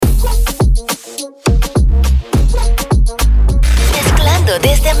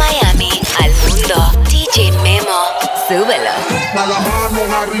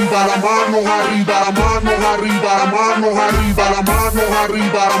arriba, la mano arriba, la mano arriba, la mano arriba, la mano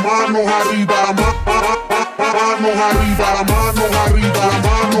arriba, la mano arriba, la mano arriba, la mano arriba, la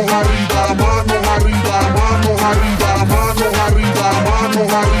mano arriba, la mano arriba, la mano arriba, la mano arriba, la mano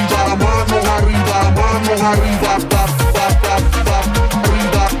arriba, la mano arriba, la mano arriba,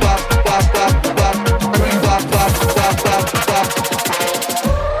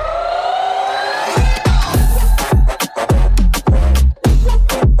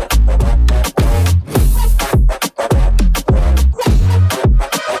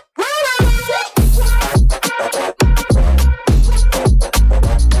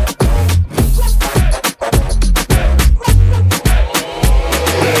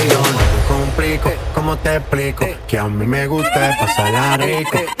 Que a mí me gusta pasarla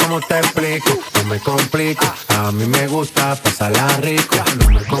rico. ¿Cómo te explico? No me complico. A mí me gusta pasarla rico. No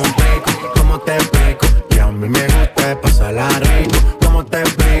me complico. ¿Cómo te explico? Que a mí me gusta pasarla rico. ¿Cómo te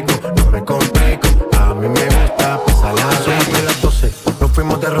explico? No me complico. A mí me gusta pasarla rico. Son las 12, nos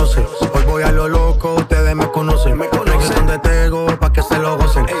fuimos de roce. Hoy voy a lo loco, ustedes me conocen. Reggaetón de Tego, pa' que se lo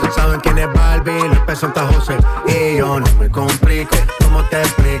gocen. Saben quién es Barbie, les peso Santa José. Y yo no me complico. ¿Cómo te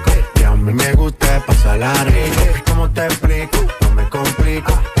explico? Que a mí me gusta pasarla rico. ¿Cómo te explico? No me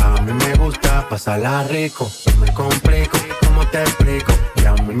complico. A mí me gusta pasarla rico. No me complico. ¿Cómo te explico? Que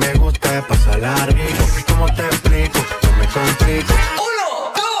a mí me gusta pasarla rico. ¿Cómo te explico? No me complico.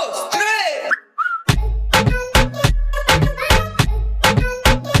 1, 2,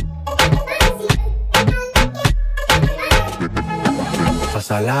 3.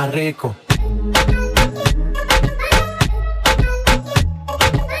 Pasarla rico.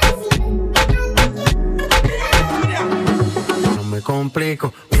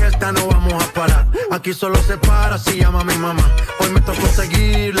 Complico, fiesta no vamos a parar. Aquí solo se para si llama mi mamá. Hoy me tocó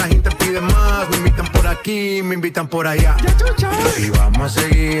seguir, la gente pide más. Me invitan por aquí, me invitan por allá. Y vamos a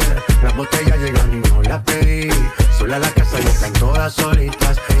seguir, las botellas llegan y no las pedí. Sola la casa y están todas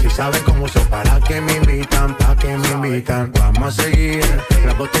solitas. Si saben cómo son, para que me invitan, pa' que me invitan. Vamos a seguir,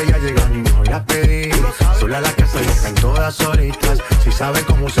 las botellas llegan y no las pedí. Sola la casa y están todas solitas. Si saben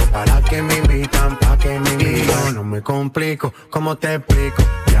cómo son, para que me invitan, pa' que me invitan. No me complico, ¿cómo te explico?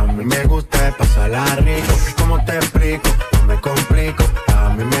 Que a mí me gusta pasarla rico. ¿Cómo te explico? No me complico. A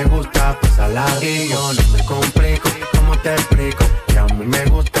mí me gusta pasarla rico. No me complico. ¿Cómo te explico? Que a mí me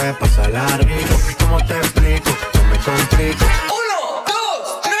gusta pasarla rico. ¿Cómo te explico? No me complico. 1,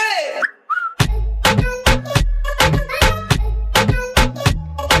 2,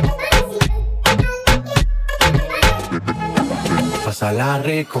 3. Pasarla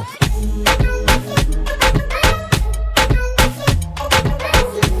rico.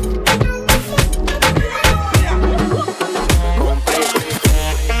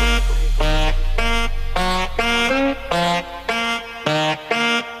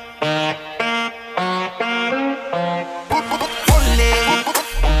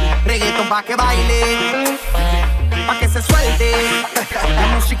 Pa' que baile, pa' que se suelte, la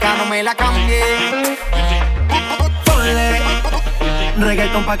música no me la cambie. Ponle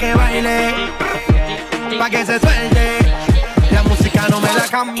reggaeton pa' que baile, pa' que se suelte, la música no me la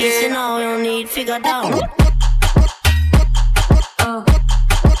cambie. You know you don't need figure down.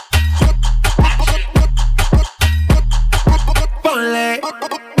 Ponle.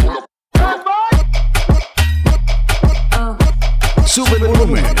 Sube el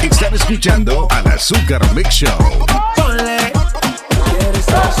volumen, están escuchando al Azúcar Mix Show. Ponle. Quiere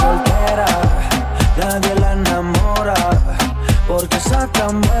estar soltera, nadie la enamora, porque está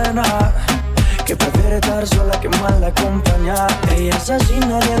tan buena, que prefiere estar sola que mal acompañada. Ella es así,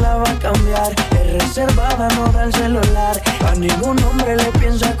 nadie la va a cambiar, es reservada, no da el celular, a ningún hombre le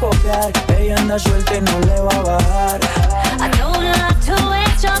piensa copiar, ella anda suelta y no le va a bajar. I don't love to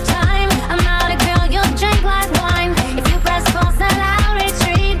waste your time. I'm not a girl you drink like wine. If you press pause then I'll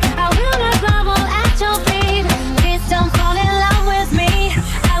retreat. I will not grovel at your feet. Please don't fall in love with me.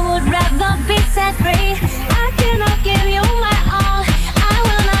 I would rather be set free. I cannot give you my all. I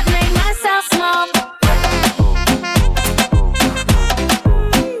will not make myself small.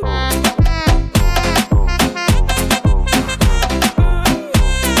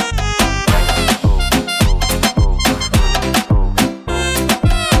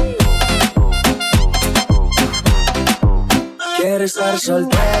 Quiere estar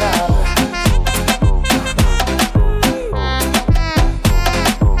soltera.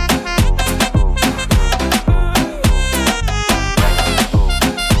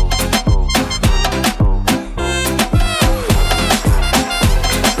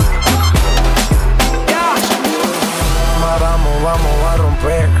 Vamos a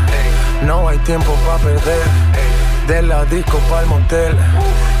romper. No hay tiempo para perder. De la disco pa'l motel.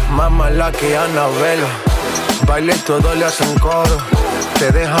 más mala que Anabela. Baile y todo le hacen coro.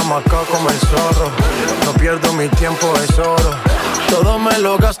 Te deja marcado como el zorro. No pierdo mi tiempo, es oro. Todo me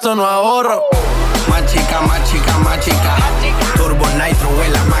lo gasto, no ahorro. Más chica, más chica, más chica. Turbo Nitro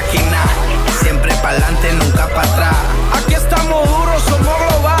en la máquina. Siempre pa'lante, nunca para atrás. Aquí estamos duros, somos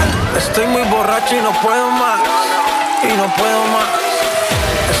global. Estoy muy borracho y no puedo más. Y no puedo más.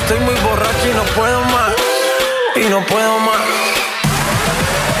 Estoy muy borracho y no puedo más. Y no puedo más.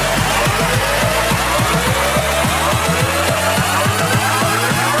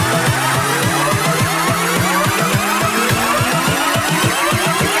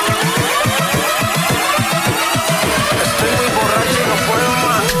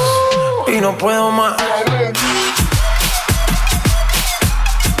 No puedo más.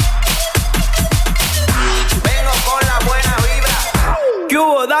 Vengo con la buena vibra. ¿Qué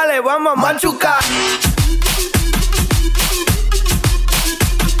hubo? Dale, vamos a machucar.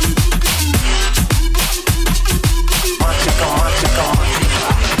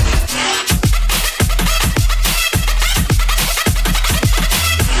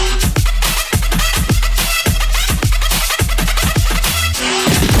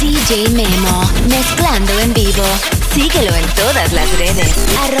 DJ Memo, mezclando en vivo. Síguelo en todas las redes.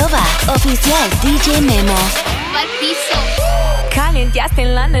 @oficial DJ Memo. Calienteaste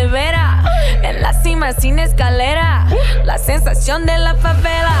en la nevera, en la cima sin escalera. La sensación de la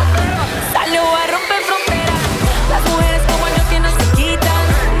favela salió a romper fronteras. Las mujeres como yo que no se quitan,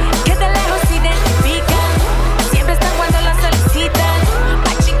 que de lejos se identifican. Siempre están cuando las solicitan.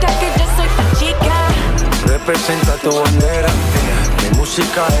 La chica que yo soy, tu chica. Representa tu bandera. Mi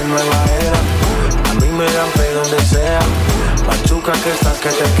música es nueva era. A mí me dan fe donde sea. Machuca que estás que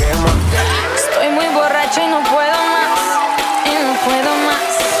te quema. Estoy muy borracho y no puedo más. Y no puedo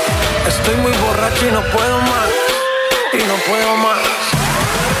más. Estoy muy borracho y no puedo más. Y no puedo más.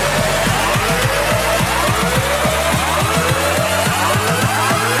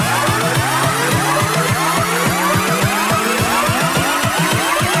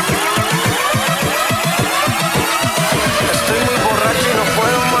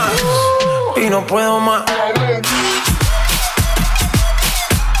 Y no puedo más.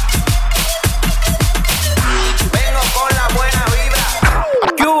 Vengo con la buena vibra.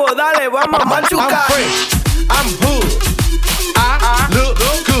 ¿Qué hubo? Dale, vamos a machucar. I'm fresh, I'm hood. I look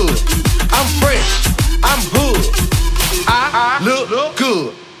good. I'm fresh, I'm hood. I look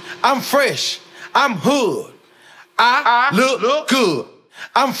good. I'm fresh, I'm hood. I look good.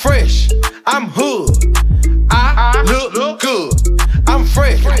 I'm fresh, I'm hood. I look good. I'm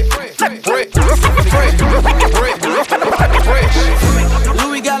fresh, fresh.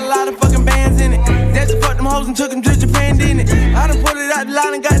 Louis got a lot of fucking bands in it. That's fuck them hoes and took them to Japan, didn't it? I done put it out the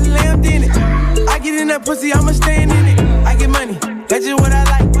line and got the lamb in it. I get in that pussy, I'ma stand in it. I get money, that's just what I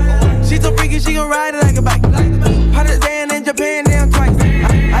like. She so freaky, she gon' ride it like a bike. Hottest band in Japan, damn twice.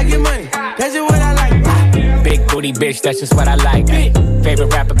 I get money, that's just what I like. Big booty bitch, that's just what I like.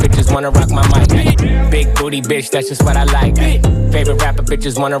 Favorite rapper bitches wanna rock my mic. Big booty bitch, that's just what I like. Favorite rapper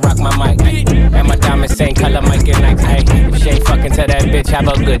bitches wanna rock my mic. And my diamonds same color, Mike and Nike. Hey, if she ain't fucking to that bitch, have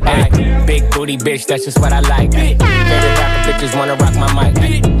a good day. Big booty bitch, that's just what I like. Favorite rapper bitches wanna rock my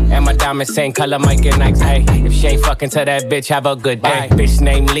mic. And my diamonds same color, Mike and Nike. Hey, if she ain't fucking to that bitch, have a good day. Bitch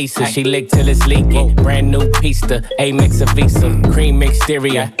named Lisa, she lick till it's leaking. Brand new pista, A-mix of Visa. Cream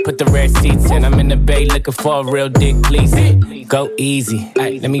exterior, put the red seats in. I'm in the bay looking for a real dick, please. Go easy,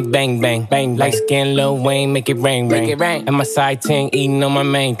 let me bang, bang, bang. Light skin, Lil Wayne, make it rain, rain. And my side ting, eating on my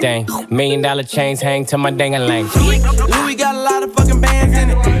main thing. $1 million chains hang to my dang-a-lang. Louis got a lot of fucking bands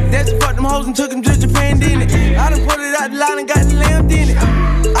in it. That's fuck them hoes and took them to Japan, didn't it? I done put it out the line and got the lamb in it.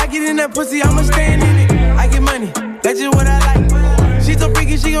 I get in that pussy, I'ma stand in it. I get money, that's just what I like. She so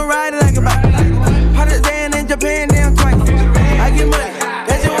freaky, she gon' ride it like a bike. Hottest band in Japan, damn twice. I get money,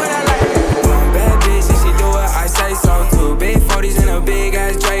 that's just what I like. Bad bitch, if she do it, I say so too. Big 40s and a big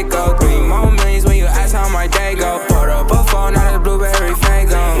ass Draco. 3 more millions when you ask how my day go. Put up a phone, not a blueberry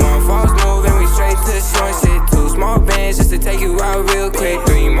fango. One false move and we straight to short shit. 2 small bands just to take you out real quick.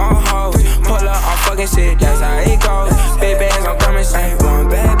 3 more hoes, pull up on fucking shit, that's how it goes. Big bands, I'm coming straight. One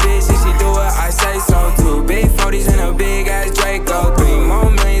bad bitch, if she do it, I say so too. Big 40s and a big ass Draco. 3 more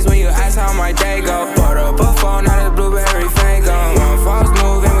millions when you ask how my day go. Put up a phone, not a blueberry fango. One false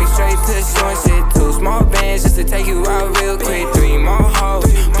move and we straight to short shit. 2 small bands just to take you out real quick. 3 more hoes,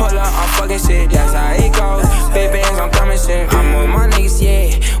 pull up on fucking shit, that's how it goes. Big bands, I'm coming shit. I'm with my niggas,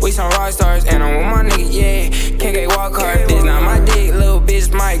 yeah. We some rock stars, and I'm with my niggas, yeah. Can't get walk hard, bitch, not my dick, little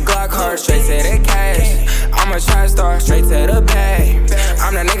bitch, my Glock hard. Straight to the cash, I'm a trap star, straight to the bag.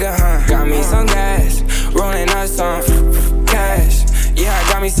 I'm the nigga, huh? Got me some gas, rolling up some cash. Yeah,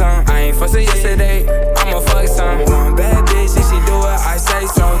 I got me some. I ain't fussing yesterday, I'ma fuck some. One bad bitch, if she do it, I say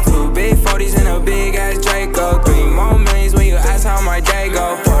so. 2 big 40s and a big ass Draco. 3 more millions when you ask how my day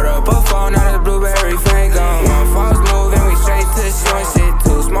go. Put up a phone, now the blueberry Fago. One false move and we straight to short shit.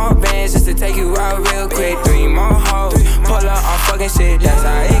 2 small bands just to take you out real quick. 3 more hoes, pull up on fucking shit. That's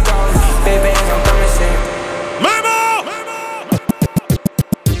how it goes. Big bands, I'm coming shit.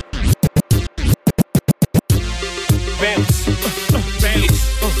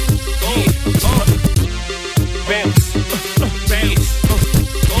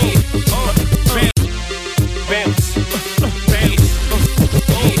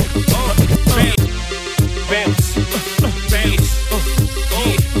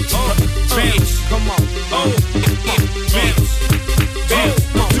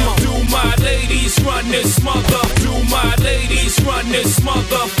 This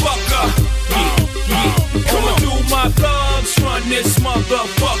motherfucker, come on, do my thugs run this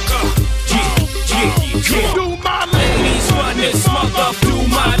motherfucker, do my ladies run this mother, do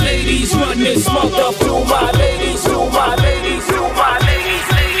my ladies run this mother, do my ladies, do my ladies, do my ladies,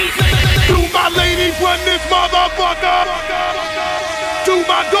 do my ladies run this motherfucker, do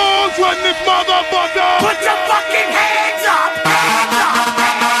my dogs run this motherfucker. Put your fucking hands up.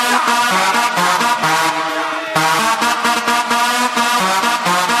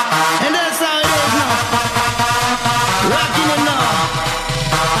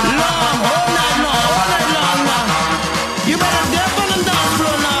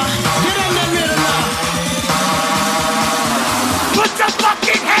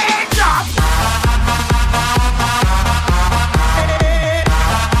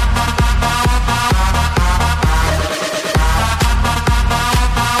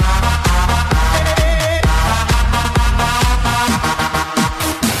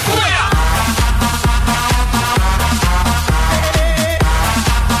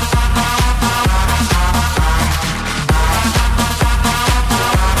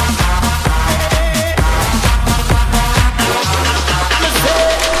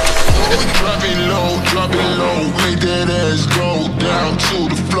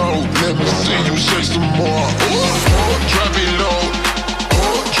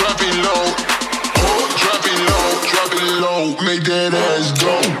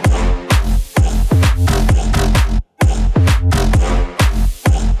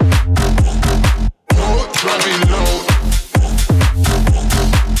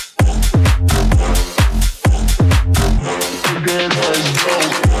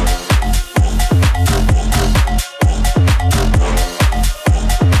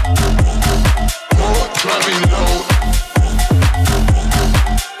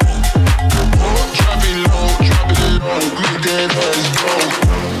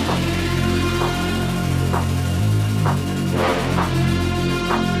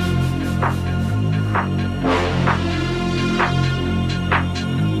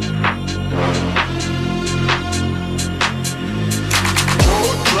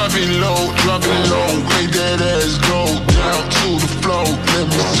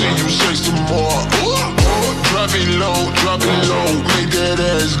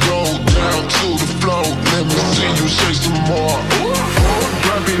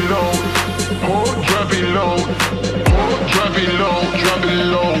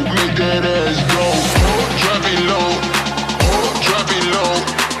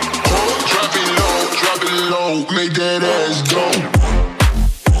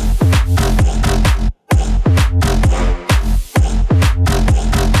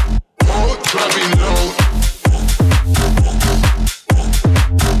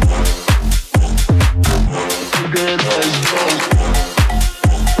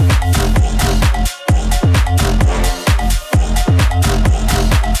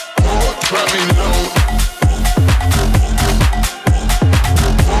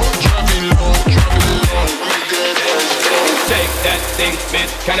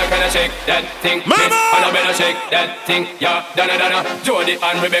 Jody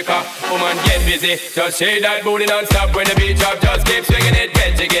and Rebecca, woman get busy. Just shake that booty non-stop when the beat drop. Just keep swinging it,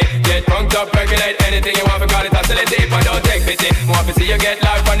 get jiggy. Get punked up, percolate anything you want. Because it's oscillate and don't take pity. Want to see you get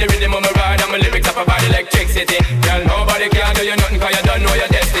live on the rhythm of my ride. And my lyrics up about electricity. Girl, nobody can do you nothing cause you don't know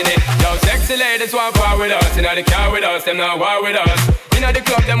your destiny. Yo, sexy ladies want power with us. Inna the car with us, them not war with us. Inna the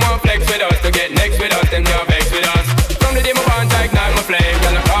club, them want flex with us. To get next with us, them not vex with us. From the day my bond, I ignite my flame.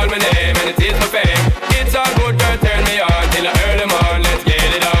 Girl, I call my name and it is my fame. It's all good, girl, turn me on till I earn them on. Let's get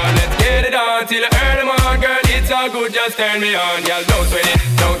it on, let's get it on till I earn them on. Girl, it's all good, just turn me on. Girl, don't sweat it,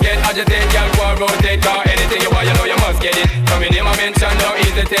 don't get agitated. Girl, go and rotate, cause anything you want, you know you must get it. Coming in my mention, don't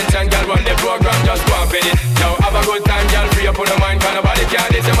ease the tension. Girl, run the program, just go and fit it. Now have a good time, girl, free up on the mind. Cause nobody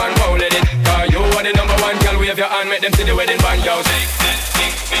can't this your man won't let it. Cause you are the number one girl, wave your hand, make them see the wedding band, yo. Take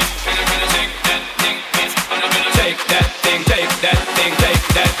that thing, miss, take that thing, take that thing, take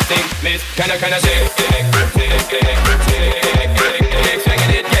that thing, miss. Kinda shake,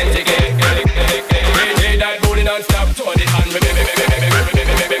 swinging it, can't take it. Hey, that booty non-stop, turn it on.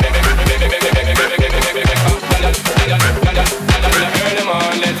 Early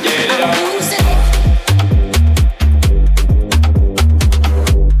morning, let's get it on.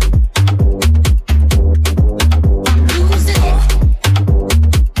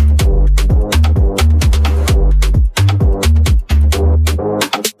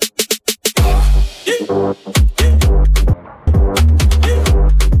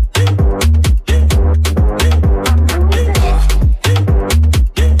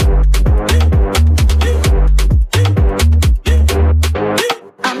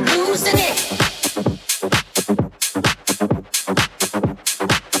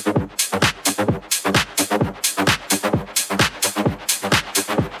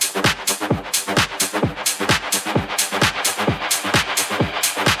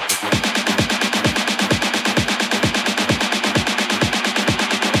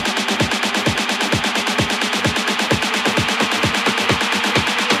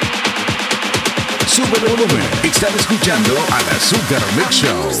 Sube el volumen. Están escuchando al Azúcar Mix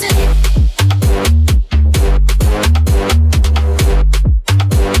Show.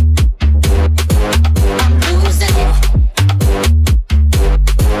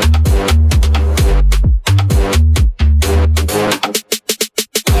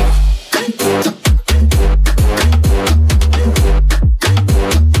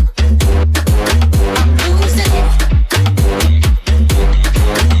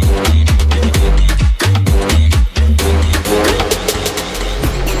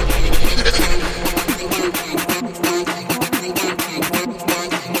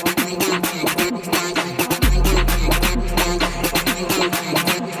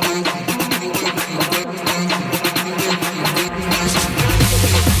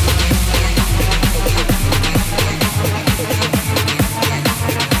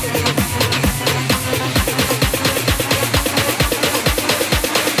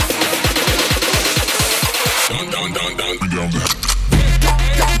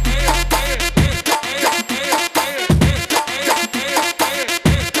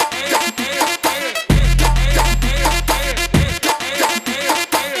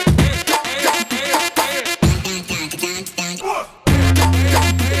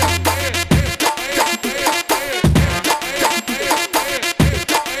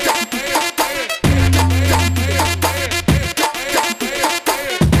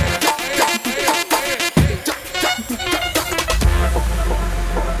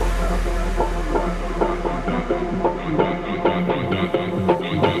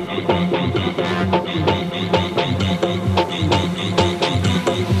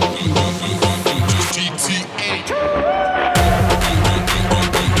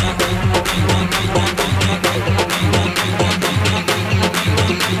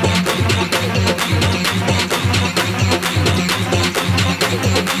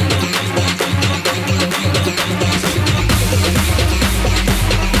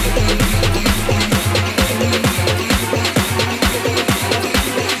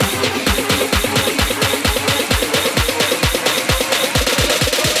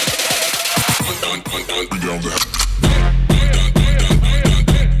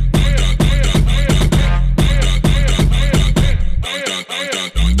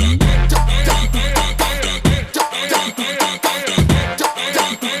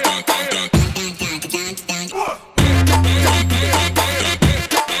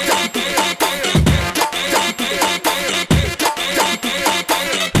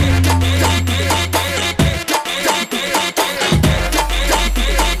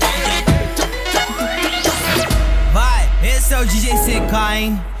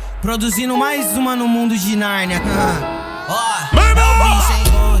 Produzindo mais uma no mundo de Nárnia. Ó, é o bicho, hein?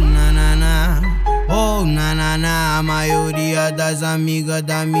 Oh, nanana, oh, nanana. A maioria das amigas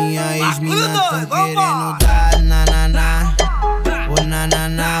da minha ex-mina tão querendo dar nanana. Oh,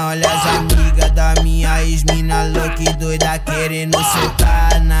 nanana, olha as amigas da minha ex-mina louca e doida querendo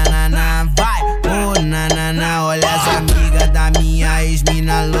soltar nanana. Vai, oh, nanana, olha as amigas da minha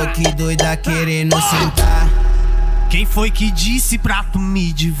ex-mina louca e doida querendo sentar. Quem foi que disse pra tu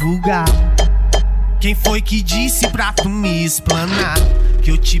me divulgar? Quem foi que disse pra tu me explanar?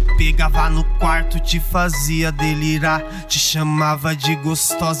 Que eu te pegava no quarto, te fazia delirar, te chamava de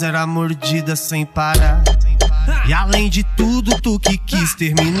gostosa, era mordida sem parar. E além de tudo, tu que quis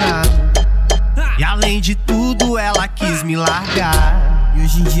terminar. E além de tudo, ela quis me largar. sabe,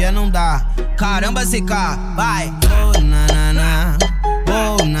 hoje em dia não dá. Caramba, CK, vai. Oh, nanana,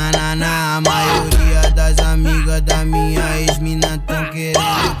 oh, nanana. A maioria das amigas da minha ex-mina tão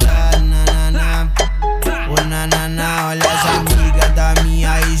querendo dar, nanana. Oh, nanana, olha as amigas da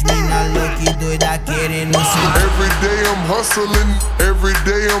minha ex-mina louca e doida querendo sentar. Every day I'm hustling, every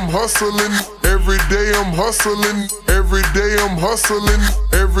day I'm hustling, every day I'm hustling, every day I'm hustling,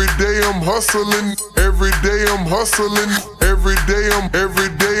 every day I'm hustling, every day I'm hustling, every day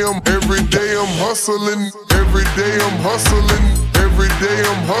I'm hustling, every day I'm hustling, every day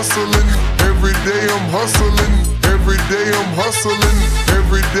I'm hustling, every day I'm hustling, every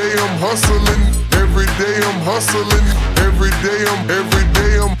day I'm hustling, every day I'm hustling, every day I'm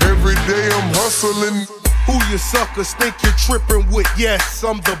hustling, every day I'm hustling. Who you suckers think you're tripping with? Yes,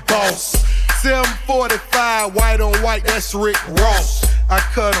 I'm the boss. 745, white on white, that's Rick Ross. I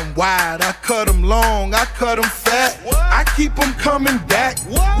cut them wide, I cut them long, I cut them fat. I keep them coming back,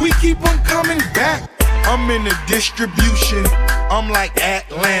 we keep them coming back. I'm in the distribution, I'm like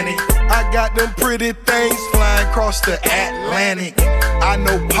Atlantic. I got them pretty things flying across the Atlantic. I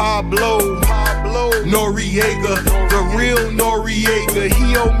know Pablo Noriega, the real Noriega.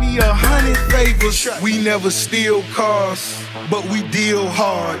 He owe me 100 favors. We never steal cars, but we deal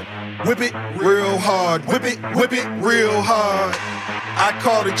hard. Whip it real hard, whip it real hard. I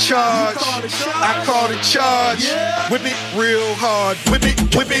call the charge, I call the charge. Whip it real hard, whip it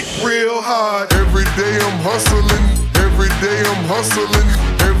real hard. Every day I'm hustling, every day I'm hustling,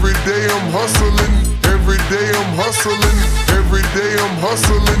 every day I'm hustling, every day I'm hustling, every day I'm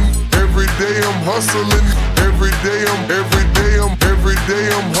hustling, every day I'm hustling, every day I'm hustling, every day I'm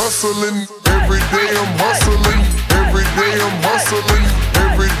hustling, every day I'm hustling, every day I'm hustling, every day I'm hustling,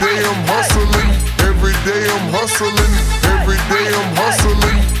 every day I'm hustling, every day I'm hustling, every day I'm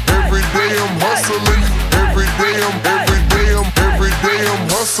hustling, every day I'm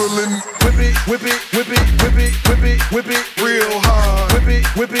hustling. Whip it real hard. Whip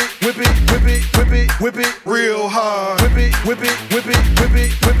it real hard. Whip it real hard.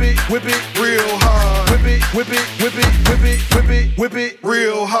 Whip it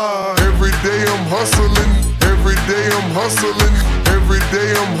real hard. Every day I'm hustling, every day I'm hustling, every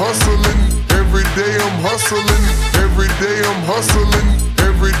day I'm hustling, every day I'm hustling, every day I'm hustling, every day I'm hustling, every day I'm hustling, every day I'm hustling,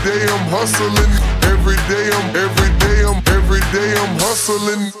 every day I'm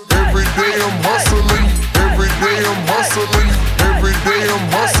hustling, every day I'm hustling, every day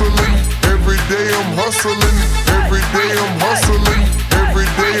I'm hustling, every day I'm hustling, every day I'm hustling, every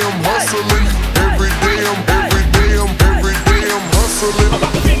day I'm hustling. I'm about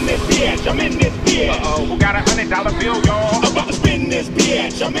to spin this bitch, I'm in this bitch. Who got $100 bill, y'all? I'm about to spin this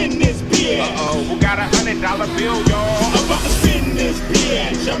bitch, I'm in this bitch. Who got $100 bill, y'all? I'm about to spin this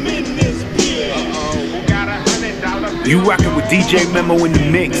bitch, I'm in this bitch. Who got $100 bill? You rockin' with DJ Memo in the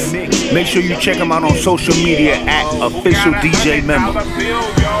mix. Make sure you check him out on social media at official DJ Memo.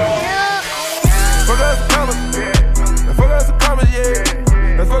 Fuck us some commas, fuck us some commas, yeah.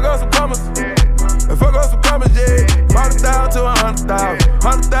 Let's fuck us some commas, let's fuck us some commas, yeah. 100,000 to 100,000,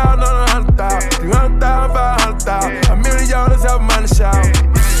 100,000 on 100,000, 300,000, 500,000, $1 million help money shout.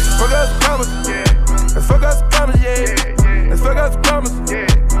 Fuck us some commas, let's fuck us some commas, yeah. Let's fuck us some commas,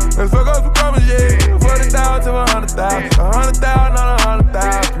 let's fuck us some commas, yeah. 40,000 to 100,000, 100,000 on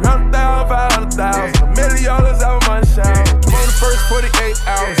 100,000, 300,000, 500,000, $1 million help money shout. On the first 48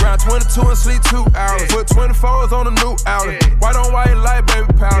 hours, round 22 and sleep 2 hours. Put 24s on a new outlet. White on white like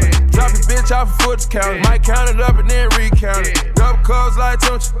baby powder. Drop your bitch off a foot counter. Might count it up and then recount it. Double cups like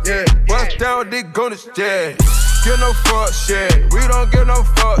Tunch, yeah. Bust down with Dick Goonish, yeah. Get no fuck shit. We don't get no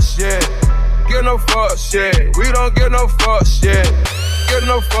fuck shit. Get no fuck shit. We don't get no fuck shit. Get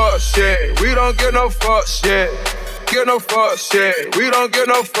no fuck shit. We don't get no fuck shit. Get no fuck shit. We don't get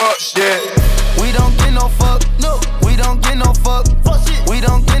no fuck shit. We don't get no fuck, no. We don't get no fuck, shit. We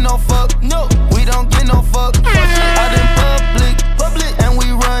don't get no fuck, no. We don't get no fuck, out in public, and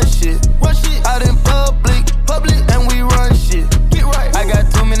we run shit. Out in public, and we run shit. Get right. I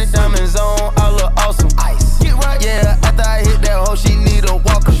got too many diamonds on, I look awesome. Ice. Get right. Yeah, after I hit that hoe, she need a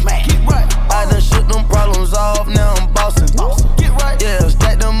walker. Get right. I done shook them problems off, now I'm bossing. Get right. Yeah,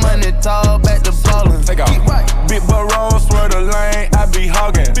 stack the money tall, back to ballin'. Take off. Get right. Big boy roll, swear the lane, I be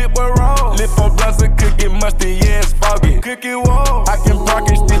hogging. Big boy roll, lip on blunts and cook it musty, yeah, it's foggy. Cook it wall, I can park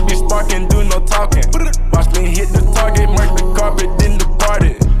it, still be sparking, do no talking. Watch me hit the target, mark the carpet, then the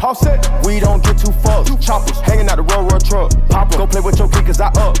party. All set, we don't get too fucked. Choppers hanging out the road truck. Pop go play with your kid cause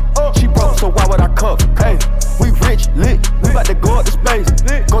I up. She broke, so why would I cup? Hey, we rich, lit, we bout to go up to space.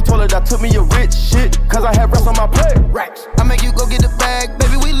 Go told her that took me a rich shit, cause I had rest on my plate. Racks. I make you go get the bag,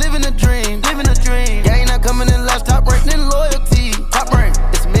 baby, we living a dream. Living a dream. Yeah, ain't not coming in last, top rank, then loyalty. Top rank.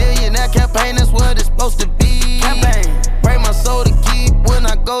 campaign, that's what it's supposed to be. Campaign. Pray my soul to keep when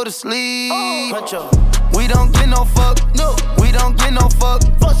I go to sleep. We don't get no fuck, no. We don't get no fuck,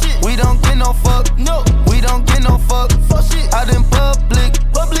 fuck shit. We don't get no fuck, no. We don't get no fuck, fuck shit. Out in public,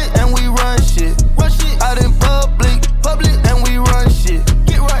 and we run shit. Out in public, and we run shit.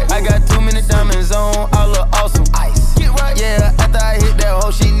 Get right. I got too many diamonds on, I look awesome. Ice. Get right. Yeah, after I hit that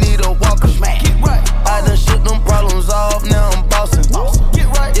hoe, she need a walker. Get right. I done shook them problems off, now I'm bossing. Get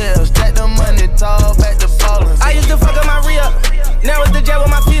right. Yeah, stack the money tall, back to ballin'. I used to fuck up my re-up, now it's the jet with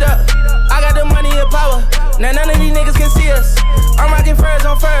my feet up. I got the money and power, now none of these niggas can see us. I'm rocking furs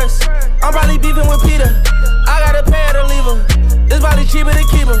on first, I'm probably beefing with Peter. I got a pair to leave her, this probably cheaper to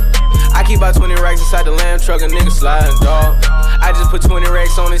keep her. I keep about 20 racks inside the lamb truck, a nigga sliding, dog. I just put 20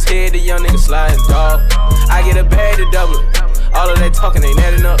 racks on his head, the young nigga sliding, dog. I get a bag to double it, all of that talking ain't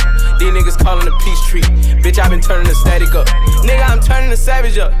adding up. These niggas calling a peace treat, bitch, I been turning the static up. Nigga, I'm turning the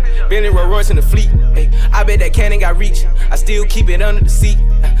savage up, Bentley Rolls Royce in the fleet. Ay, I bet that cannon got reach, I still keep it under the seat.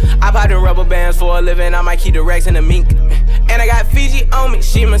 I pop the rubber bands for a living, I might keep the racks in the mink. And I got Fiji on me,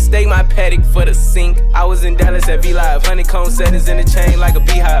 she mistake my paddock for the sink. I was in Dallas at V-Live, honeycomb settings in the chain like a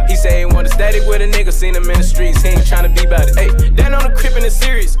beehive. He say he want a static with a nigga, seen him in the streets, he ain't tryna be about it. Ayy, down on the crib in the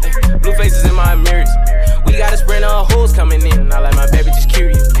series, blue faces in my mirrors. We got a sprint of hoes coming in, I like my baby just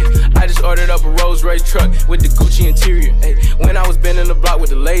curious. I just ordered up a Rolls Royce truck with the Gucci interior. When I was bending the block with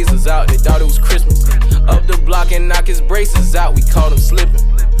the lasers out, they thought it was Christmas. Up the block and knock his braces out, we caught him slipping.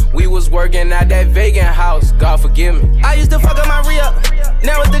 We was working at that vegan house, God forgive me. I used to fuck up my re-up,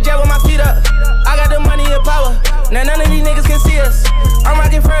 now it's the jet with my feet up. I got the money and power, now none of these niggas can see us. I'm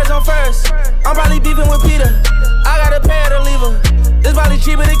rocking furs on first, I'm probably beefing with Peter. I got a pair to leave her, this probably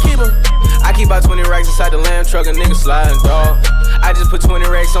cheaper to keep her. I keep about 20 racks inside the lamb truck, a nigga sliding, dog. I just put 20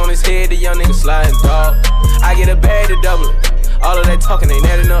 racks on his head, the young nigga sliding, dog. I get a bag to double it, all of that talking ain't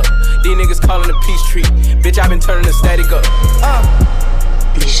adding up. These niggas calling a peace treat, bitch, I been turning the static up.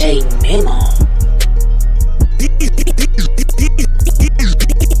 DJ Memo.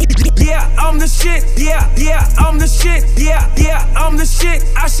 Yeah, I'm the shit. Yeah, I'm the shit. Yeah, I'm the shit.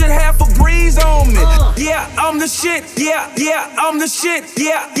 I should have a breeze on me. Yeah, I'm the shit. Yeah, I'm the shit.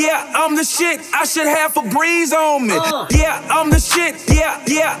 Yeah, I'm the shit. I should have a breeze on me. Yeah, I'm the shit.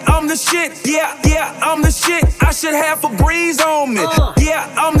 Yeah, I'm the shit. Yeah, I'm the shit. I should have a breeze on me. Yeah,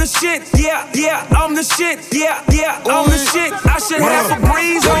 I'm the shit. Yeah, I'm the shit. Yeah, I'm the shit. I should have a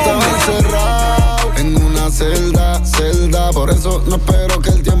breeze on me. En una celda, por eso no espero que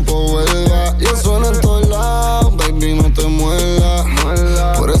el tiempo vuelva. Y eso suena en todos lados, baby, no te muevas.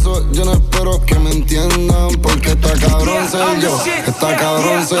 Por eso yo no espero que me entiendan, porque está cabrón ser yo, está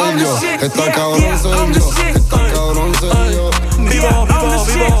cabrón ser yo, está cabrón ser yo, está cabrón ser yo. Vivo,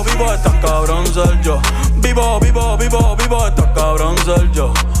 está cabrón ser yo. Vivo, está cabrón ser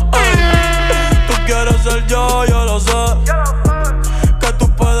yo. Ay, tú quieres ser yo lo sé. Que tú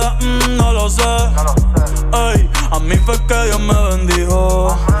puedas, no lo sé. Ay, a mí fue que Dios me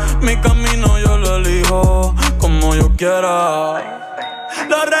bendijo. Mi camino yo lo elijo como yo quiera.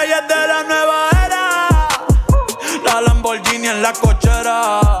 Los reyes de la nueva era, la Lamborghini en la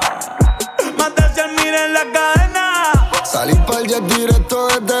cochera, más de 100,000 en la cadena. Salí pa'l jet directo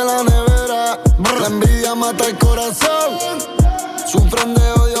desde la nevera. La envidia mata el corazón. Sufren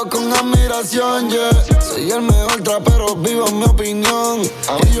de odio con admiración, yeah. Soy el mejor trapero vivo en mi opinión.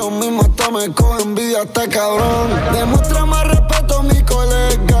 Y yo mismo hasta me cojo envidia, hasta cabrón. Demuestra más respeto a mi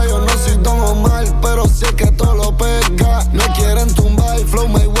colega. Yo no soy Don Omar, pero sé que todo lo pega. Me quieren tumbar, Flow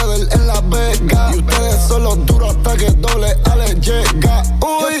Mayweather en Las Vegas. Y ustedes son los duros hasta que doble Ale llega.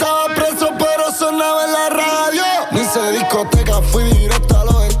 Yo estaba preso pero sonaba en la radio. No hice discoteca, fui directo a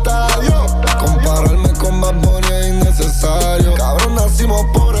los estadios. Compararme con Bad Bunny es innecesario. Cabrón, nacimos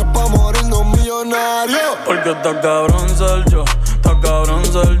pobres pa' morirnos millonarios. Porque está cabrón ser yo, está cabrón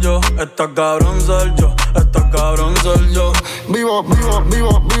ser yo, está cabrón ser yo, está cabrón ser yo. Vivo,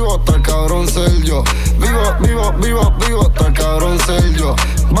 está cabrón ser yo. Vivo, está cabrón ser yo.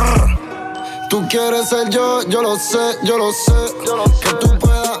 Brr. Tú quieres ser yo lo sé. Que tú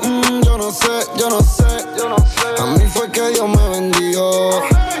puedas, yo no sé. A mí fue que Dios me bendijo.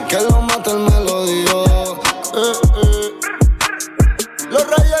 Que lo mate el melodío. Los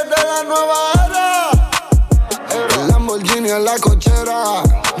reyes de la nueva era. El Lamborghini en la cochera.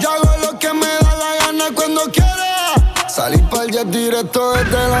 Yo hago lo que me da la gana cuando quiera. Salí pa'l jet directo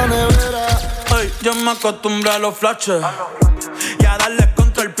desde la nevera. Ay, yo me acostumbré a los flashes y a darle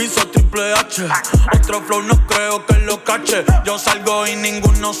contra el piso Triple H. Otro flow no creo que lo cache. Yo salgo y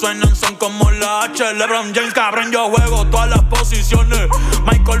ninguno suena en son como la H. LeBron James, cabrón, yo juego todas las posiciones.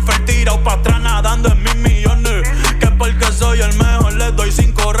 Michael Phelps tirado pa' atrás nadando en mis millones. Que porque soy el mejor, les doy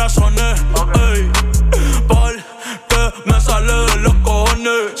 5 razones. Ey, porque me sale de los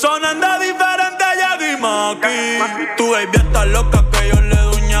cojones. Sonando diferente, Yagi Maki. Tu baby está loca que yo le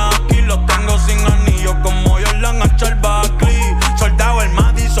doy ñaki. Los tengo sin anillo como Jordan a Charles Barkley. Soldado el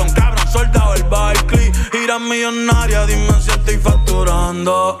Madison, cabrón, soldado el Barkley. Gira millonaria, dime si estoy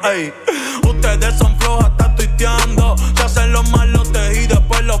facturando. Ey, ustedes son flojos hasta tuiteando. Se hacen los malotes y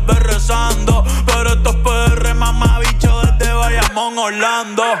después los ves rezando. Pero estos PR, mamabicho, desde Bayamón,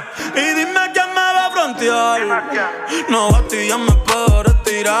 Orlando. Y dime quién me va a frontear. No basti, ya me puedo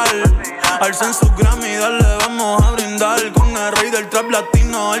retirar. Alcen su Grammy, dale, vamos a brindar. Con el rey del trap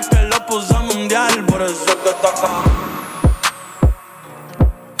latino, el que lo puso mundial. Por eso es que está acá.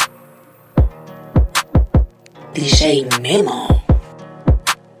 DJ Memo.